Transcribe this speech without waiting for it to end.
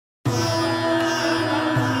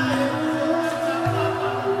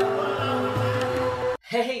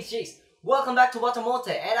Hey, Jayce! Welcome back to Watamote,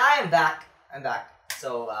 and I am back. I'm back.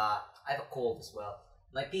 So, I have a cold as well.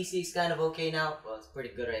 My PC is kind of okay now. Well, it's pretty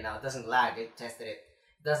good right now. It doesn't lag. I tested it.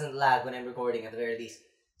 It doesn't lag when I'm recording at the very least.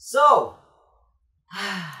 So,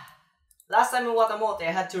 last time in Watamote,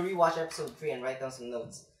 I had to rewatch episode 3 and write down some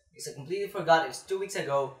notes. Because I completely forgot. It was 2 weeks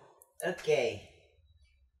ago. Okay.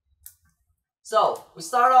 So, we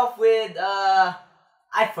start off with, I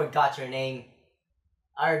forgot your name.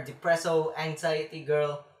 Our depresso anxiety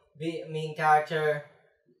girl, main character,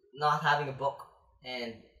 not having a book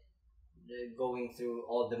and going through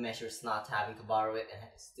all the measures, not having to borrow it and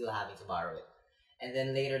still having to borrow it. And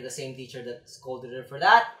then later, the same teacher that scolded her for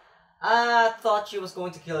that, thought she was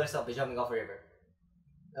going to kill herself by jumping off a river.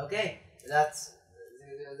 Okay, that's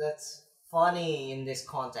funny in this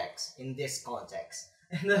context. And it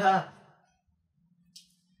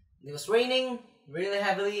was raining really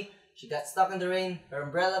heavily. She got stuck in the rain, her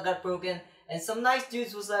umbrella got broken, and some nice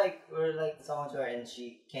dudes were like talking to her, and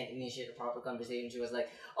she can't initiate a proper conversation. She was like,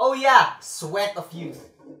 "Oh yeah, sweat of youth."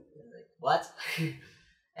 Like, what?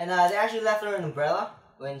 And they actually left her an umbrella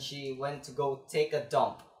when she went to go take a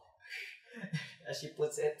dump, as she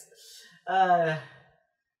puts it.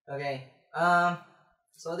 Okay.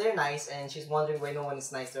 So they're nice, and she's wondering why no one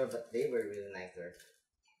is nice to her, but they were really nice to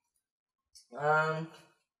her.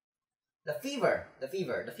 The fever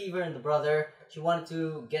and the brother. She wanted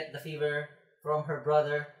to get the fever from her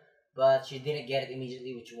brother, but she didn't get it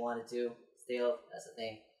immediately, which she wanted to. Still, that's the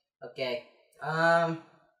thing. Okay.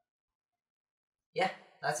 Yeah,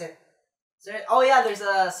 that's it. Oh yeah, there's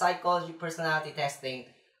a psychology personality testing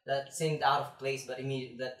that seemed out of place, but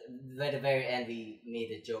that by the very end we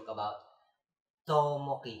made a joke about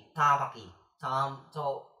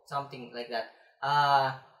something like that.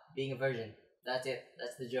 Being a virgin. That's it.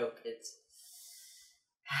 That's the joke. It's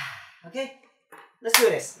okay. Let's do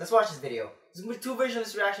this. Let's watch this video. There's two versions of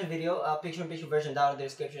this reaction video. Picture-in-picture version down in the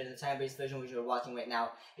description, and the time-based version which you're watching right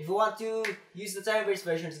now. If you want to use the time-based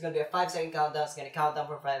version, it's gonna be a 5-second countdown. It's gonna count down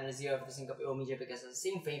from 5 and a 0 to sync up your media because it's the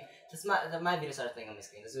same frame. That's my video started playing on my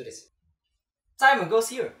screen. Let's do this. Timer goes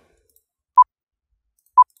here.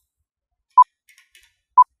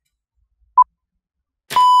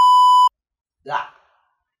 Black.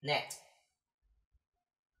 Net.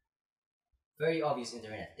 Very obvious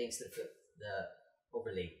internet, thanks to the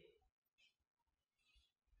overlay.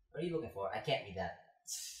 What are you looking for? I can't read that.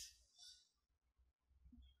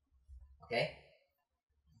 Okay.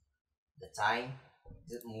 The time.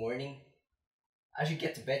 Is it morning? I should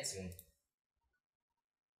get to bed soon.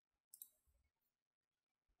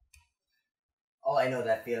 Oh, I know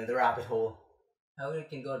that feeling. The rabbit hole. How we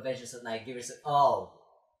can go adventures at night. Give yourself. Oh.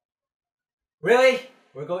 Really?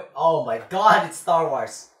 We're going. Oh my god, it's Star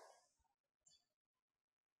Wars.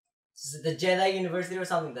 Is it the Jedi University or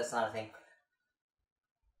something? That's not a thing.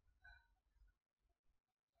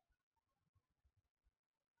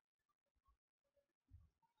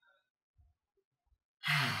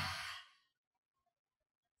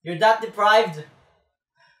 You're that deprived?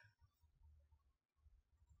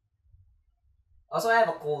 Also, I have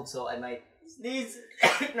a cold, so I might sneeze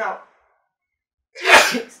now.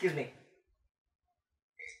 Excuse me.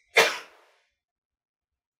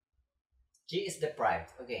 She is deprived.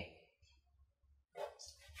 Okay.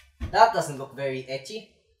 That doesn't look very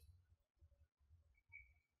etchy.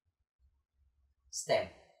 Stem.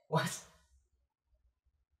 What?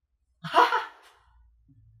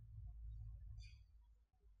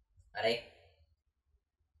 Alright.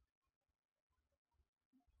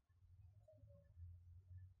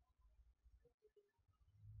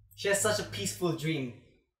 She has such a peaceful dream.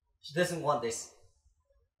 She doesn't want this.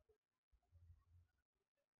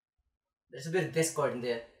 There's a bit of discord in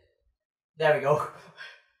there. There we go.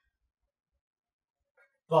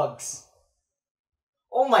 Bugs.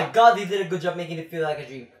 Oh my god, they did a good job making it feel like a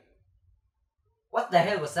dream. What the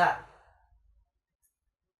hell was that?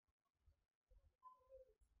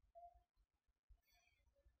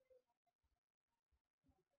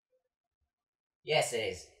 Yes, it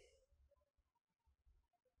is.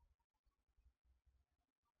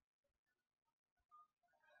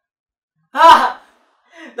 Ha!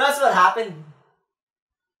 That's what happened.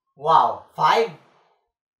 Wow, 5?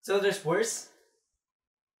 So there's worse?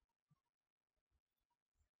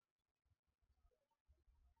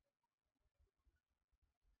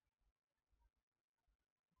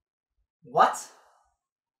 What?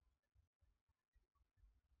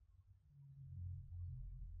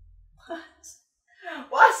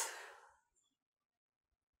 What?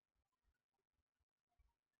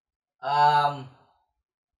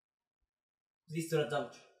 Please do not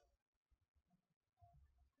dump.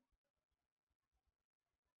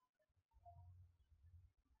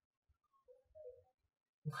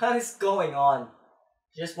 What is going on?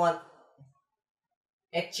 Just want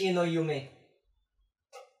Echi no Yume.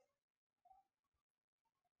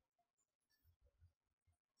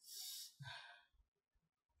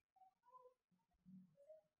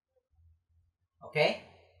 Okay?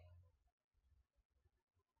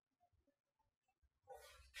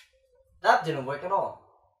 That didn't work at all.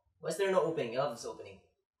 Why is there no opening? I love this opening.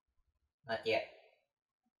 Not yet.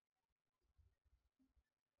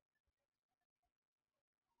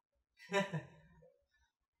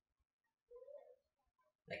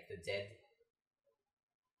 Like the dead.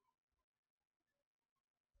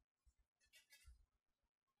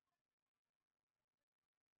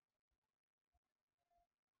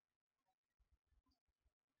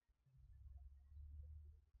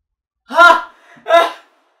 Ha!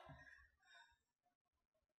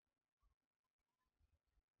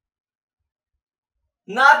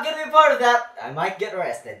 Not gonna be part of that. I might get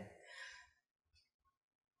arrested.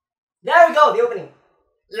 There we go, the opening.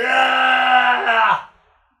 Yeah!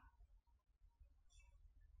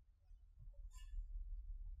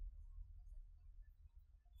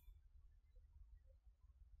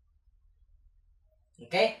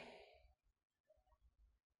 Okay.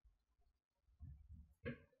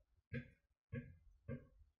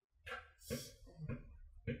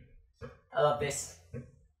 I love this.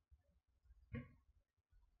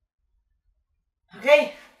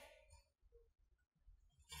 Okay.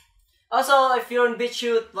 Also, if you're on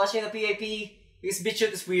BitChute watching the PAP, because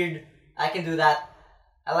BitChute is weird, I can do that.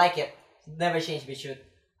 I like it. Never change BitChute.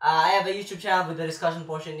 I have a YouTube channel with the discussion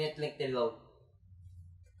portion in it, linked below.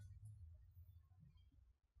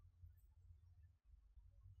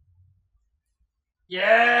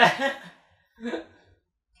 Yeah!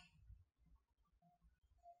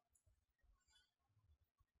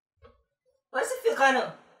 Why does it feel kind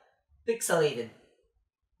of pixelated?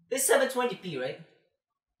 This is 720p, right?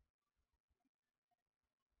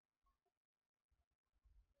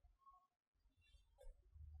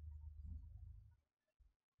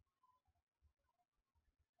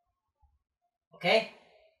 Okay.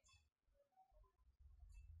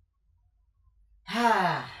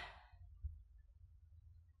 Ah.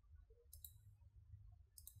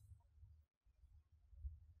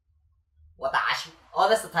 Watashi. Oh,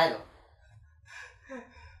 that's the title.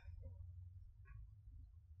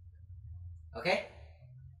 Okay.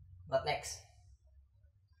 What next?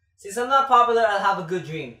 Since I'm not popular, I'll have a good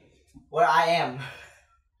dream. Where I am.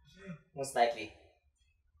 Most likely.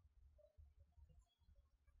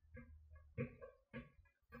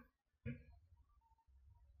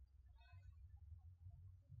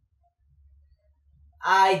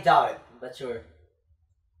 I doubt it, but sure.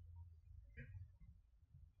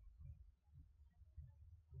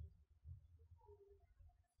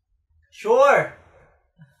 Sure!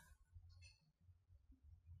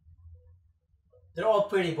 They're all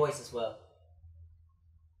pretty boys as well.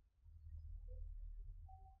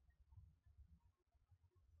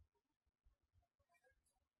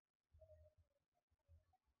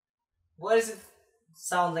 Why does it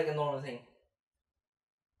sound like a normal thing?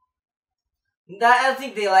 I don't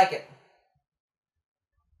think they like it.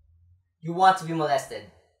 You want to be molested.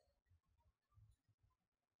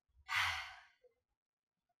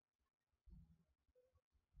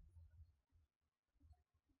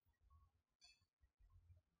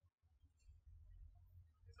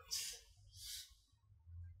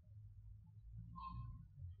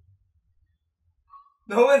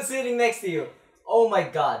 No one's sitting next to you. Oh my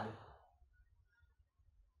god.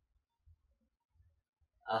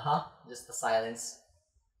 Uh-huh. Just the silence.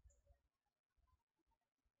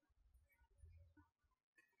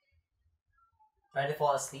 Try to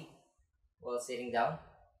fall asleep while sitting down.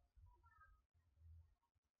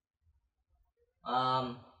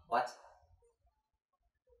 What?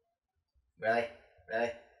 Really?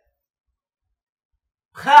 Really?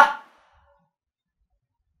 Ha!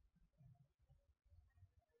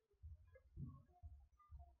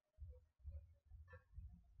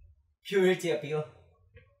 Purity appeal.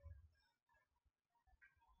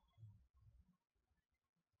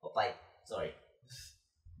 Opay. Sorry.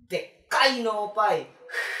 Dekkai no opay.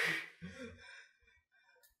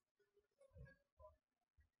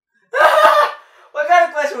 What kind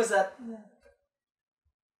of question was that?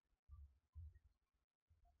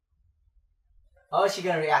 How is she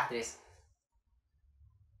gonna react to this?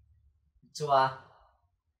 To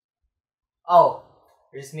oh,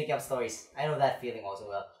 you're just making up stories. I know that feeling also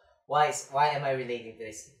well. Why am I relating to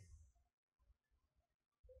this?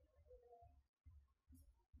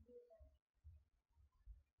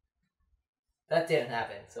 That didn't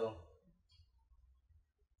happen, so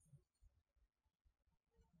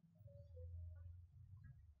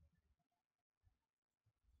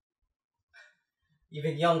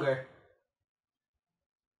even younger.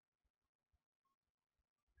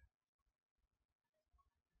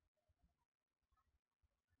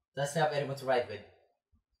 Doesn't have anyone to ride with.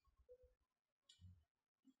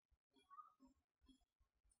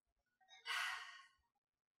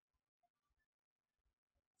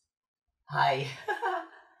 Hi.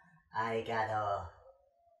 Arigato.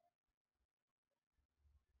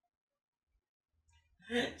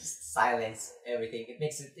 Just silence everything. It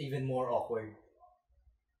makes it even more awkward.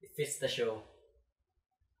 It fits the show.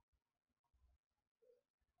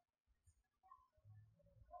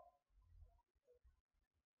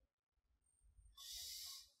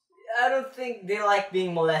 I don't think they like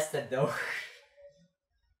being molested though.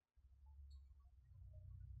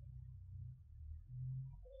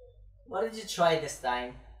 What did you try this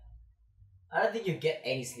time? I don't think you get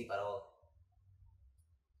any sleep at all.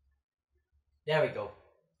 There we go.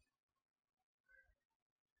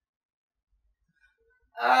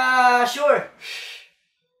 Sure.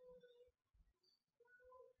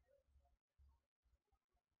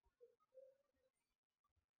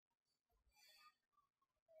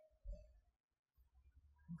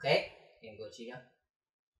 Okay, can go China.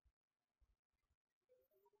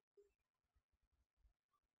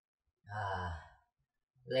 Ah,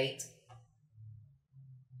 late.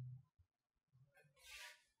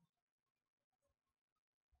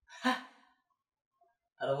 I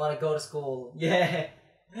don't want to go to school. Yeah.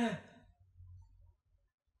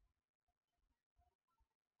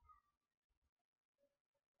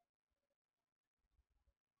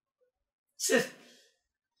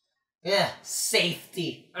 Yeah,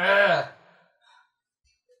 safety. Ugh.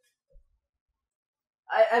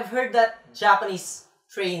 I've heard that Japanese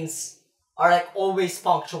trains are like always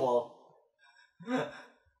punctual.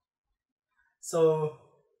 So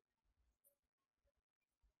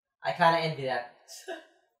I kind of envy that.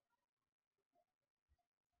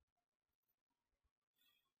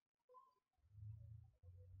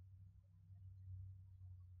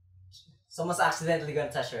 Someone's accidentally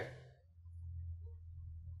gonna touch her.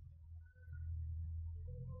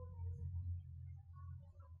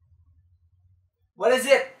 What is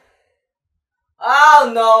it?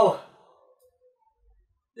 Oh no!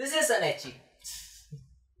 This is an etchy.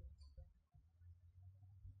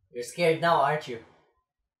 You're scared now, aren't you?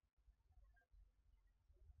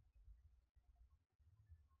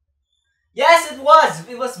 Yes, it was!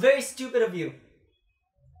 It was very stupid of you.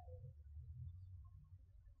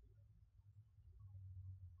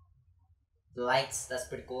 The lights, that's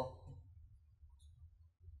pretty cool.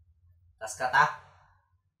 That's kata.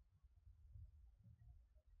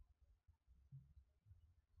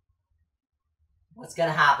 What's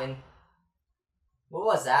gonna happen? What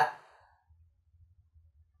was that?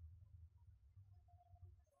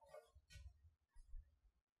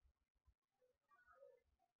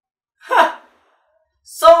 Ha!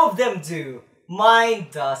 Some of them do. Mine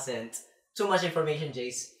doesn't. Too much information,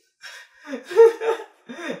 Jayce.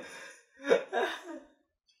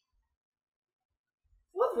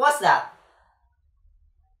 What was that?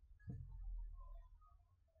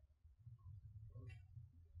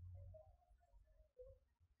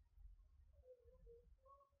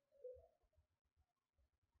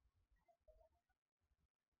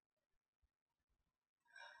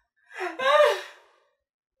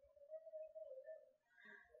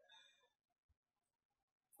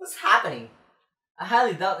 What's happening? I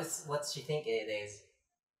highly doubt it's what she think it is.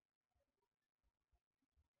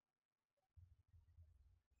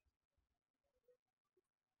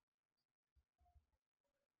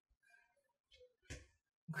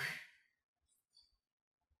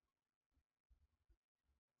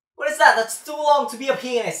 What is that? That's too long to be a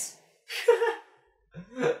penis.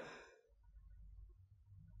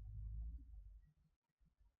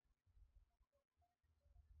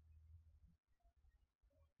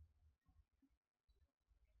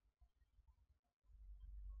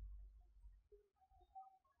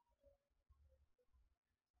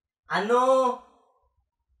 Ano?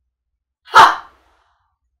 Ha!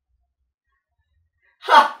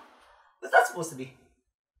 Ha! What's that supposed to be?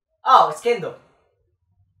 Oh, it's Kendo.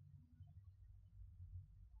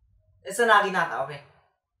 It's a Naginata, okay.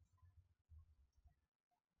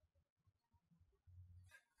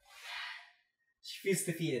 She feels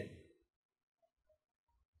defeated.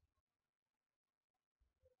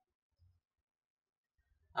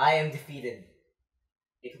 I am defeated.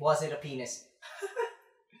 It wasn't a penis.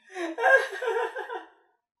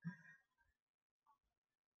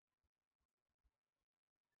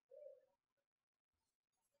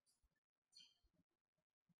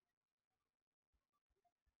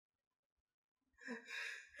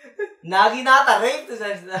 Naginata raped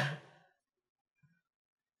us.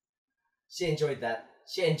 She enjoyed that.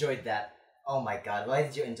 She enjoyed that. Oh my god, why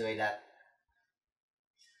did you enjoy that?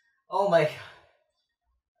 Oh my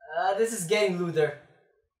god. This is getting looter.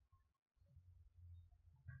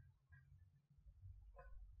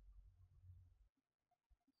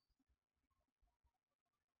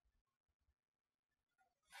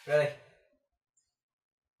 Really?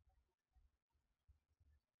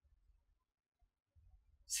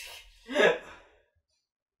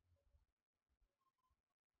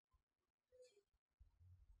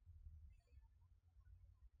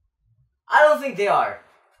 I don't think they are.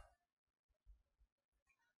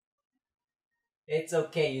 It's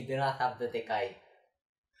okay, you do not have the Dekai.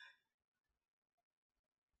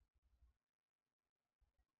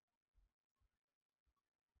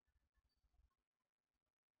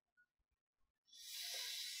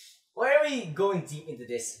 Why are we going deep into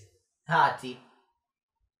this? Ha, deep.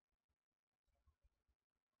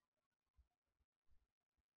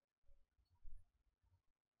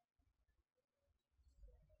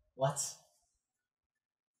 What?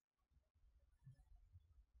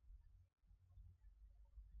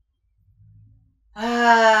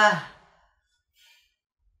 Ah,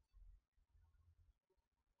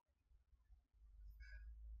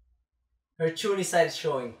 her Chuni side is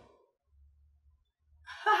showing.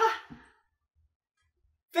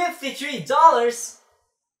 $53?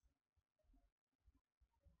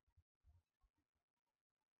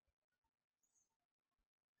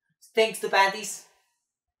 Thanks to panties.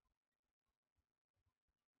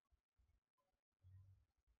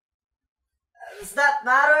 Does that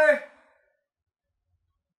matter?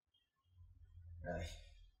 Really?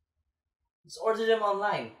 Just order them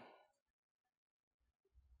online.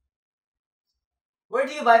 Where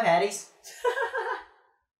do you buy panties?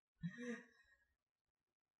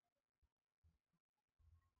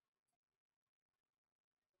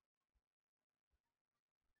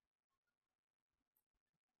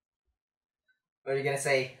 What are you gonna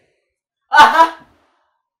say? Aha!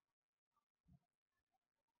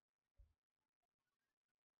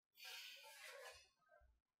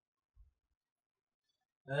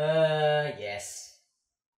 Yes.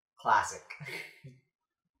 Classic.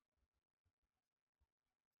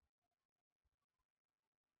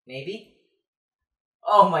 Maybe?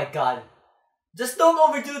 Oh my god. Just don't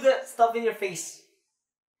overdo the stuff in your face.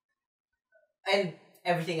 And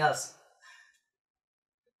everything else.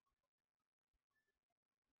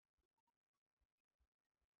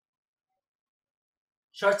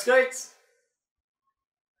 Short skirts.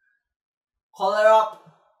 Collar up.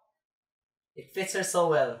 It fits her so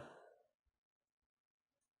well.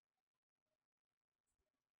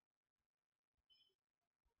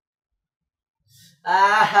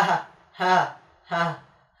 Ah ha ha ha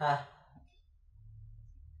ha.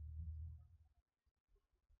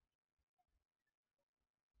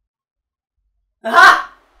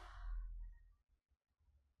 Ha!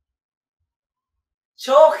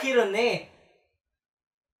 Chokirone.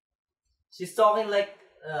 She's talking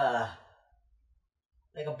uh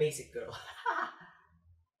like a basic girl.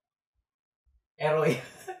 Eroy.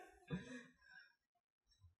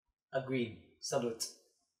 Agreed. Salute.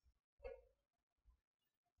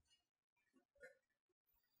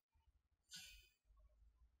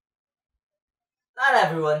 Not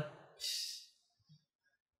everyone.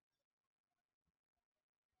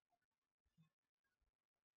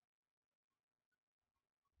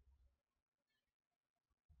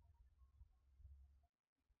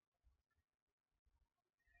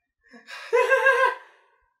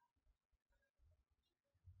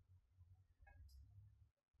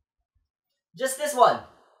 Just this one.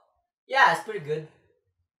 Yeah, it's pretty good.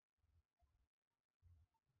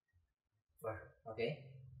 Okay.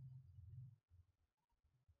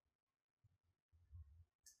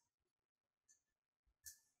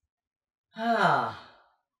 Ah,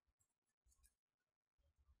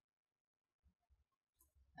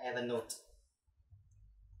 I have a note.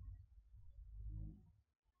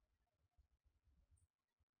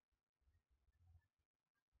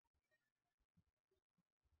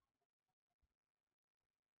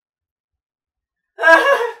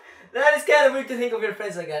 That is kind of weird to think of your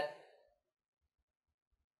friends like that.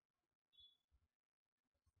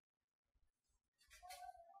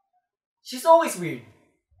 She's always weird.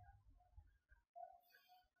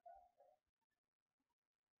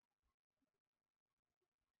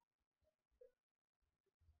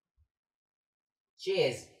 She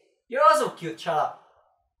is. You're also cute, shut up.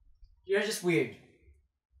 You're just weird.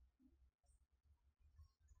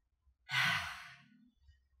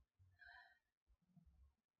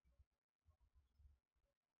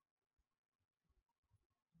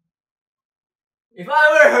 If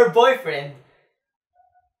I were her boyfriend,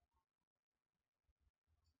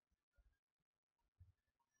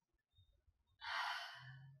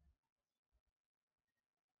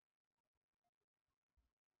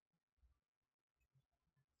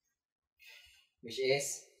 which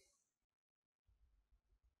is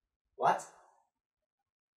what?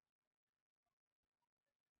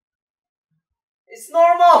 It's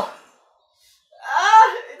normal.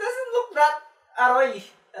 It doesn't look that aroy.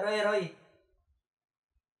 Aroy, aroy.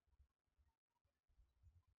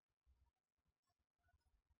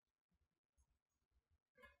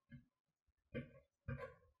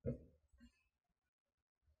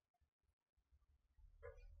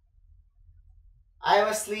 I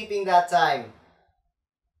was sleeping that time.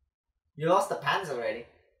 You lost the pants already.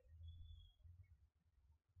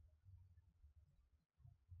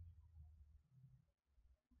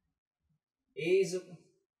 Is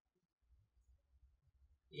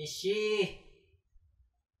she?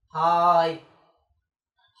 Hi.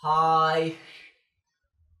 Hi.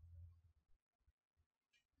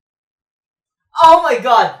 Oh my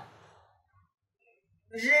god!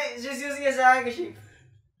 She's using his handkerchief.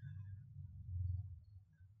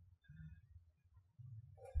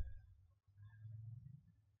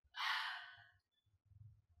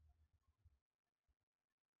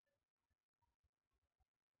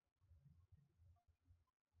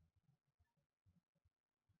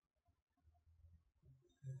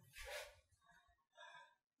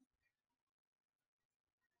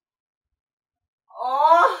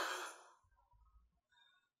 Oh!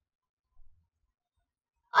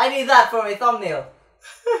 I need that for my thumbnail.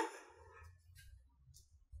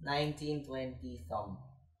 1920 thumb.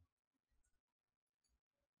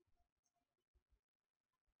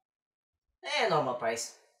 Normal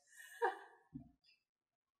price.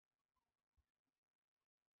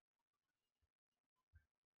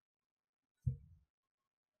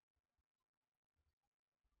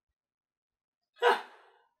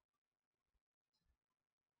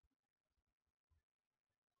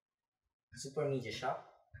 Super Media Shop.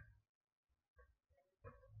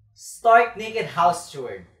 Stark Naked House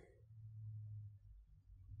Steward.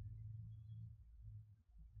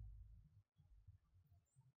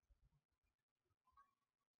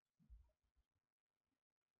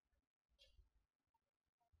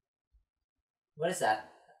 What is that?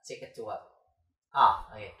 Ticket to what? Ah,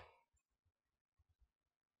 okay.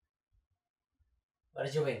 What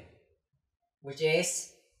did you win? Which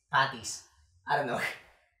is panties. I don't know.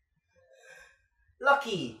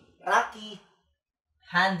 Lucky,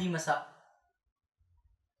 handy masa.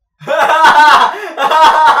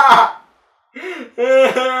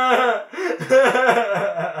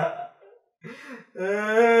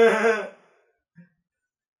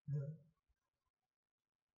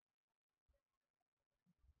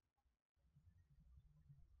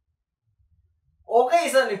 Okay,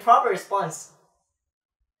 it's an improper response.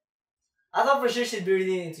 I thought for sure she'd be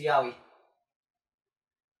really into yaoi.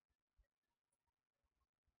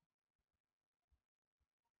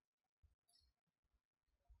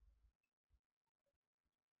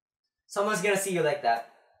 Someone's gonna see you like that.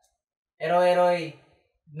 Eroi, eroi,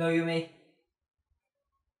 no yume.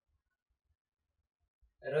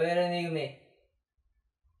 Eroi, eroi, no yume.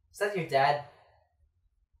 Is that your dad?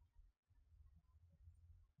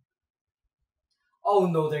 Oh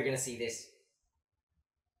no, they're gonna see this.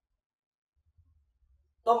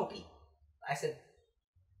 Tomoki. I said,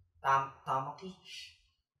 Tomoki.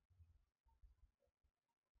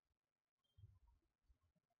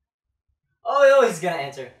 Oh, he's gonna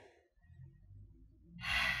enter.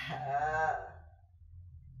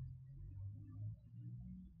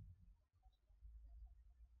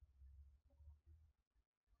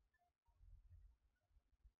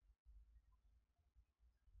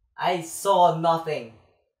 I saw nothing.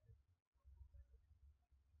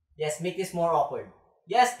 Yes, make this more awkward.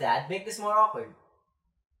 Yes, Dad, make this more awkward.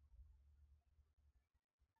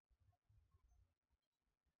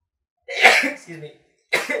 Excuse me.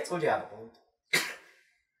 I told you I have a cold.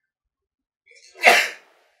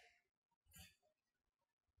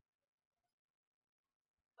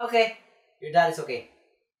 Okay, your dad is okay.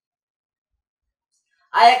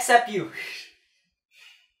 I accept you.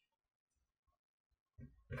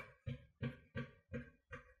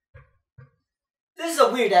 This is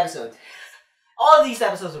a weird episode. All these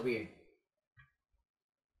episodes are weird.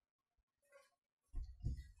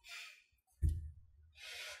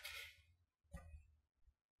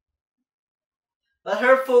 But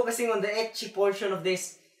her focusing on the ecchi portion of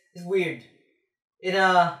this is weird. In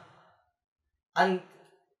a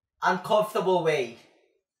uncomfortable way.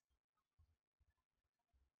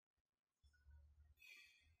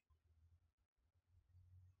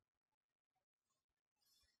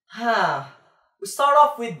 We start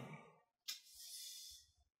off with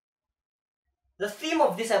the theme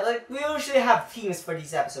of this episode. We usually have themes for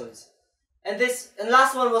these episodes. And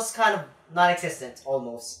last one was kind of non-existent,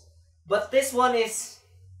 almost. But this one is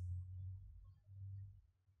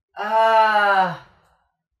uh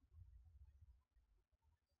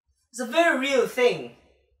it's a very real thing.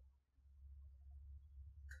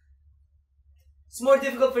 It's more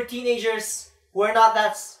difficult for teenagers who are not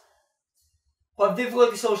that who have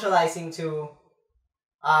difficulty socializing to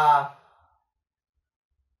uh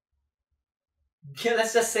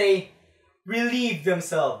let's just say relieve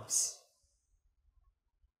themselves.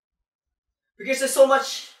 Because there's so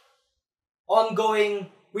much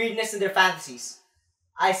ongoing weirdness in their fantasies.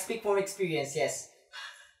 I speak from experience, yes.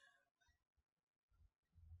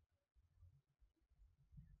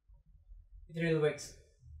 It really works.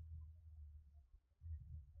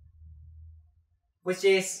 Which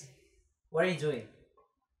is, what are you doing?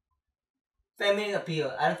 Feminine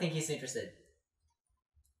appeal. I don't think he's interested.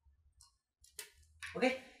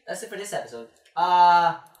 Okay, that's it for this episode.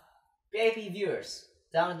 VIP viewers,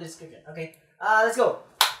 down in the description. Okay, let's go.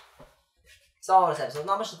 It's all this episode.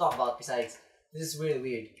 Not much to talk about besides this is really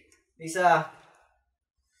weird. These the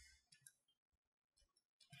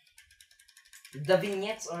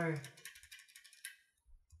vignettes are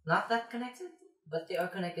not that connected, but they are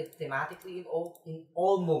connected thematically, in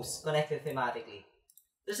almost connected thematically.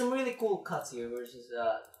 There's some really cool cuts here, which is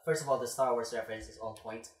first of all the Star Wars reference is on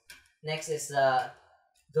point. Next is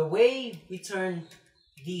the way we turn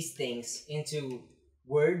these things into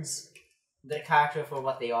words, the character for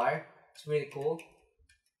what they are. It's really cool.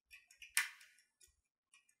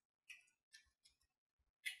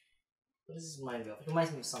 What does this remind me of? It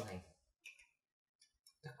reminds me of something.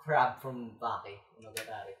 The crab from Baki,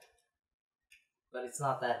 but it's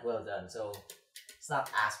not that well done, so it's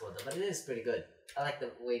not as well done, but it is pretty good. I like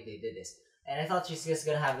the way they did this. And I thought she's just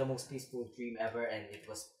gonna have the most peaceful dream ever, and it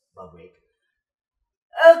was bug rape.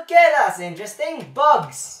 Okay, that's interesting.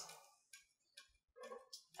 Bugs!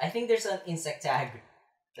 I think there's an insect tag.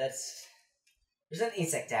 There's an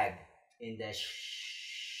insect tag in the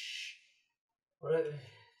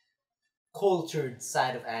cultured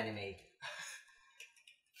side of anime.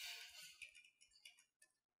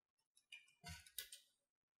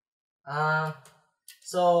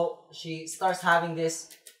 So she starts having this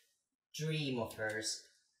dream of hers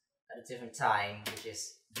at a different time, which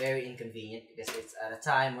is very inconvenient because it's at a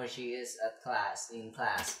time where she is in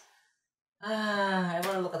class. I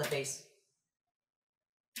want to look at the face.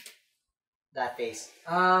 That face.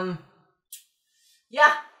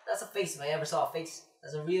 Yeah, that's a face if I ever saw a face.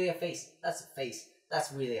 That's really a face. That's a face.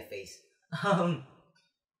 That's really a face. I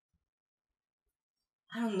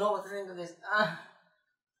don't know what to think of this.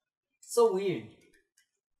 It's so weird.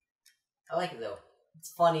 I like it though.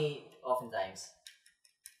 It's funny oftentimes.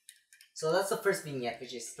 So that's the first vignette,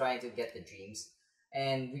 which is trying to get the dreams.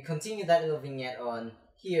 And we continue that little vignette on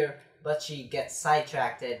here, but she gets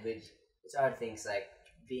sidetracked with other things like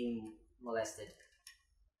being molested.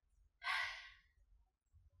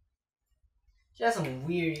 She has some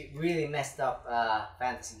weird, really messed up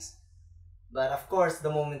fantasies. But of course,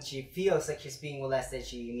 the moment she feels like she's being molested,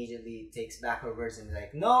 she immediately takes back her words and is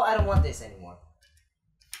like, no, I don't want this anymore.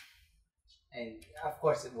 And of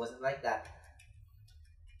course, it wasn't like that.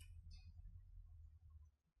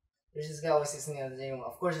 There's this guy always sitting in the room.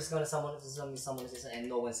 Of course, there's gonna be someone sitting and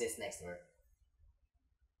no one sits next to her.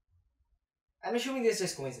 I'm assuming this is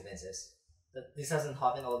just coincidences. That this doesn't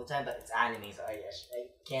happen all the time, but it's anime, so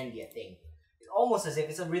it can be a thing. It's almost as if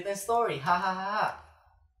it's a written story. Ha ha ha ha.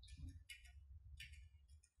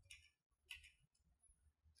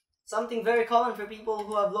 Something very common for people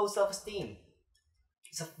who have low self-esteem.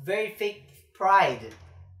 It's a very fake pride.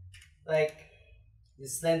 Like,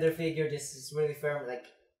 this slender figure, this is really firm, like...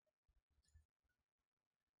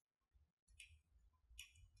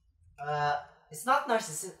 it's not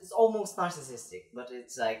narcissistic, it's almost narcissistic, but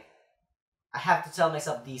it's like, I have to tell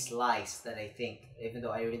myself these lies that I think, even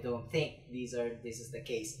though I really don't think this is the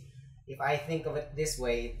case. If I think of it this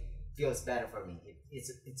way, it feels better for me.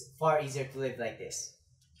 It's far easier to live like this.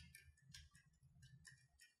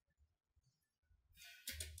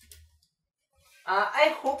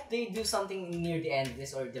 I hope they do something near the end of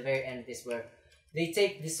this or the very end of this where they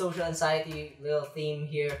take the social anxiety little theme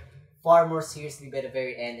here far more seriously by the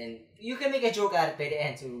very end, and you can make a joke out of it by the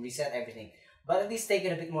end to reset everything, but at least take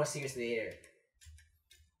it a bit more seriously here.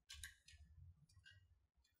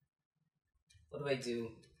 What do I do?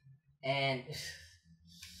 And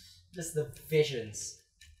just the visions.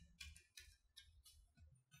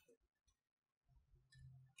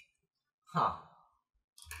 Huh.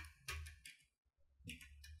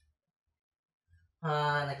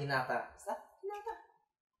 Naginata. Is that naginata?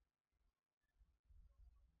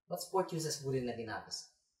 What sport uses wooden naginatas?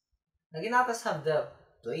 Naginatas have the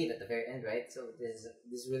blade at the very end, right? So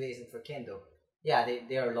this really isn't for kendo. Yeah,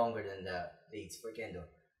 they are longer than the blades for kendo.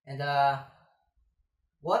 And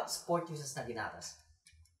what sport uses naginatas?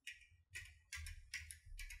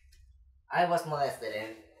 I was molested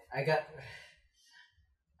and I got.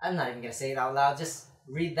 I'm not even gonna say it out loud. Just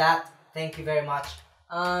read that. Thank you very much.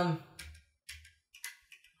 Are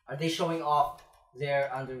they showing off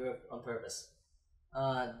their underwear on purpose?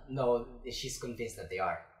 No. She's convinced that they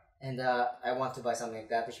are. And I want to buy something like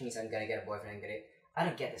that, which means I'm gonna get a boyfriend and get it. I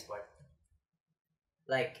don't get this part.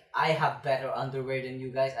 Like, I have better underwear than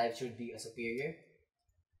you guys. I should be a superior.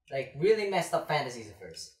 Like, really messed up fantasies at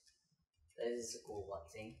first. That is a cool one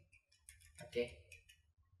thing. Okay.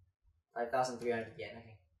 5,300 yen.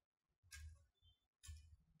 Okay.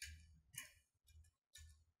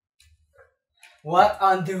 What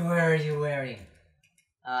underwear are you wearing?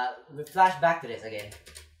 We flash back to this again.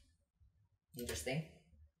 Interesting.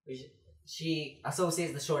 She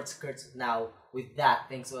associates the short skirts now with that,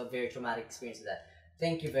 thanks to a very traumatic experience with that.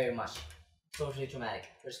 Thank you very much. Socially traumatic.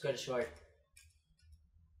 Her skirt is short.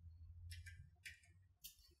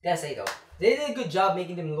 Gotta say though, they did a good job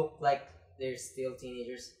making them look like they're still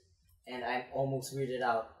teenagers. And I'm almost weirded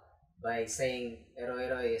out by saying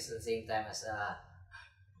Ero is at the same time as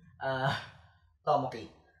Tomoki.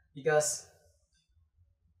 Because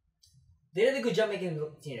they did a good job making them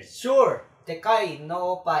look teenagers. Sure, Tekai,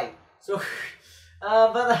 no Oppai. So,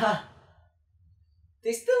 but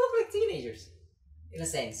they still look like teenagers. In a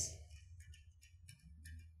sense.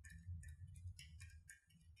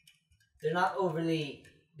 They're not overly...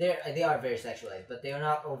 They are very sexualized, but they are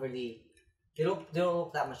not overly... They don't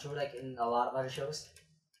look that mature like in a lot of other shows.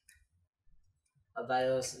 By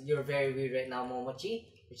those, you're very weird right now, Momochi.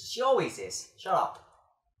 Which she always is. Shut up.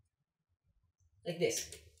 Like this.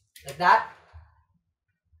 Like that.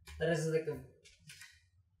 That is like a...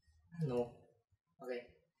 I don't know. Okay.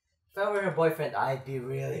 If I were her boyfriend, I'd be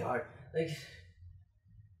really hard. Like...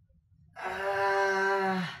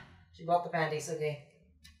 she bought the panties, okay.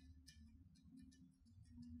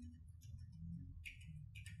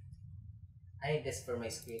 I need this for my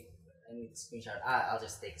screen. I need a screenshot. I'll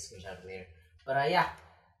just take a screenshot of it later. But yeah.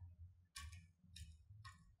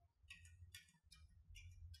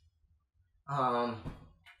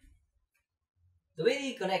 The way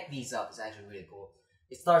you connect these up is actually really cool.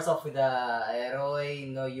 It starts off with Eroi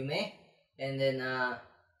no Yume, and then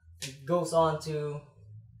it goes on to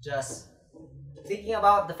just thinking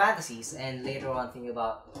about the fantasies, and later on thinking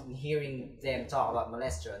about hearing them talk about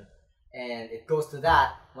molestion. And it goes to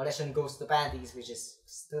that. Molestion goes to panties, which is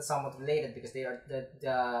still somewhat related because they are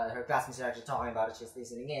her classmates are actually talking about it. She's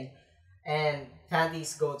listening in, and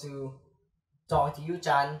panties go to talking to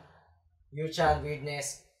Yu-chan. Yu-chan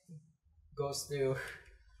weirdness goes to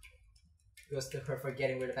her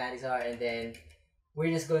forgetting where the panties are, and then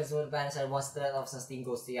weirdness goes to where the panties are. Once the love steam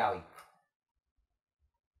goes to Yaoi.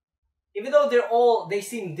 Even though they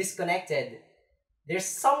seem disconnected, they're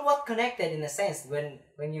somewhat connected in a sense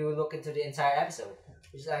when you look into the entire episode,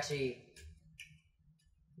 which actually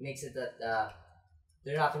makes it that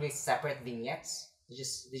they're not really separate vignettes. They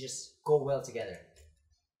just go well together.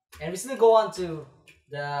 And we still go on to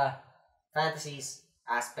the fantasies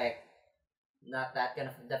aspect, not that kind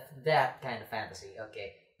of that kind of fantasy.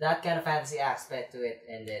 Okay, that kind of fantasy aspect to it,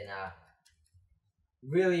 and then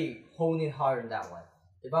really hone in hard on that one.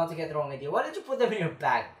 They're bound to get the wrong idea. Why did you put them in your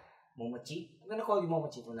bag, Momochi? I'm gonna call you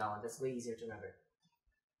Momochi from now on. That's way easier to remember.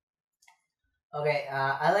 Okay,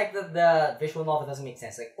 I like that the visual novel doesn't make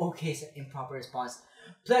sense. Like, okay, it's an improper response.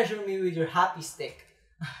 Pleasure me with your happy stick.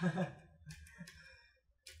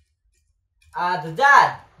 The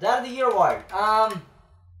dad of the year award.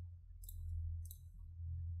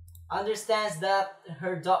 Understands that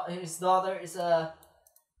his daughter is a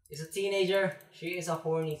teenager. She is a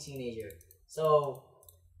horny teenager. So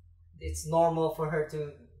it's normal for her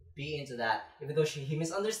to be into that. Even though he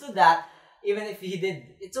misunderstood that, even if he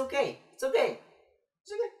did, it's okay. It's okay.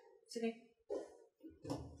 It's okay. It's okay.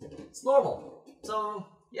 It's normal. So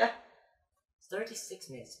yeah. 36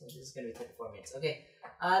 minutes. This is gonna be 34 minutes. Okay.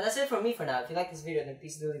 That's it from me for now. If you like this video, then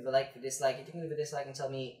please do leave a like. If you dislike it, you can leave a dislike and tell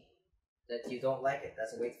me that you don't like it.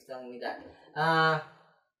 That's a way of telling me that.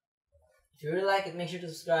 If you really like it, make sure to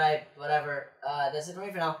subscribe. Whatever. That's it from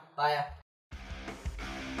me for now. Bye.